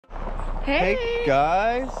Hey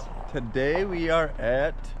guys, today we are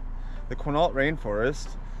at the Quinault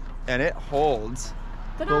Rainforest and it holds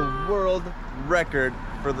the world record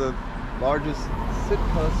for the largest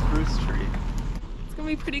Sitka spruce tree. It's gonna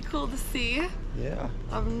be pretty cool to see. Yeah.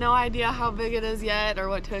 I have no idea how big it is yet or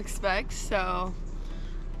what to expect, so.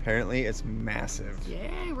 Apparently it's massive.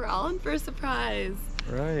 Yay, we're all in for a surprise.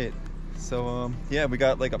 Right. So yeah, we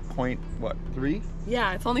got like a point, what, 3?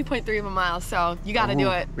 Yeah, it's only 0.3 of a mile, so you gotta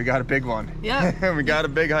do it. We got a big one. Yep. We got a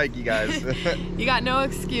big hike, you guys. You got no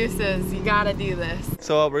excuses. You gotta do this.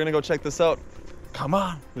 So we're gonna go check this out. Come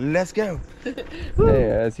on, let's go.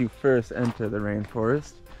 Hey, as you first enter the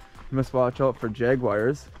rainforest, you must watch out for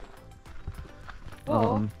jaguars.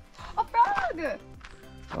 Whoa. A frog!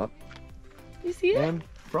 Oh, You see it? and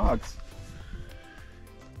frogs.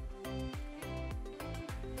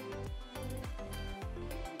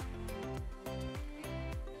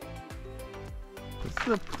 This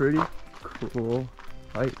is a pretty cool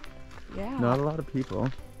hike. Yeah. Not a lot of people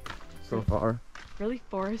so far. Really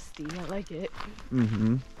foresty. I like it.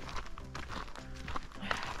 Mm-hmm.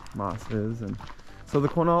 Mosses and so the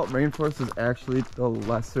Quinault Rainforest is actually the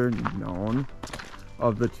lesser known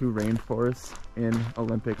of the 2 rainforests in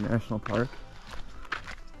Olympic National Park.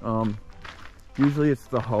 Usually it's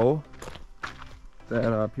the Hoh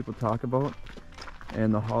that people talk about,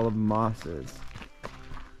 and the Hall of Mosses.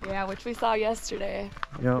 Yeah, which we saw yesterday.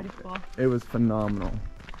 Yep, Pretty cool. it was phenomenal.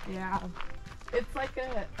 Yeah. It's like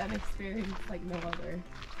an experience like no other.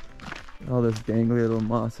 All this gangly little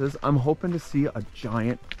mosses. I'm hoping to see a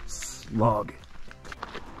giant slug.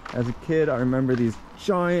 As a kid, I remember these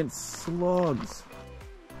giant slugs.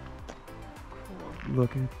 Cool.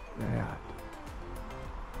 Look at that.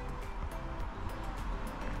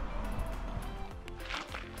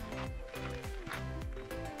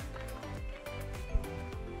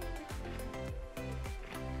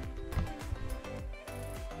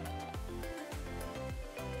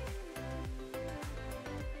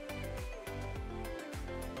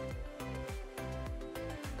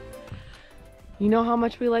 You know how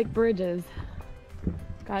much we like bridges.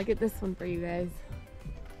 Gotta get this one for you guys.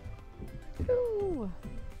 Ooh.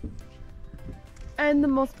 And the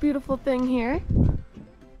most beautiful thing here.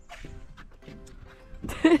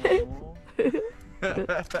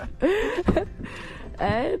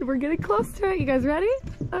 And we're getting close to it. You guys ready?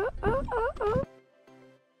 Oh.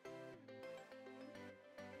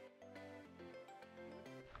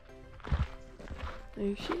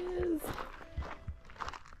 There she is.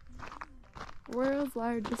 World's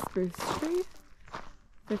largest spruce tree,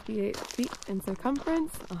 58 feet in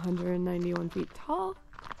circumference, 191 feet tall,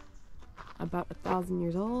 about 1,000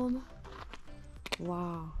 years old.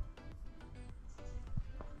 Wow.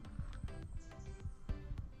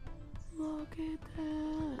 Look at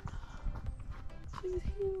that. She's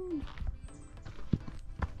huge.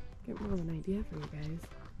 Get more of an idea for you guys.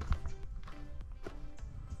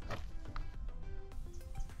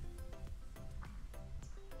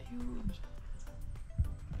 Huge.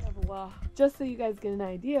 Well, just so you guys get an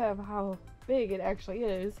idea of how big it actually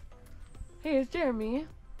is, here's Jeremy.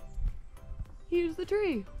 Here's the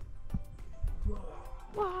tree.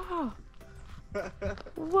 Wow.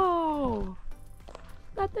 Whoa.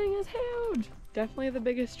 That thing is huge. Definitely the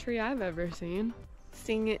biggest tree I've ever seen.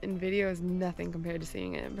 Seeing it in video is nothing compared to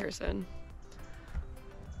seeing it in person.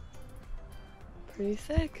 Pretty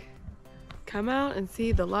sick. Come out and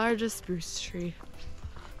see the largest spruce tree.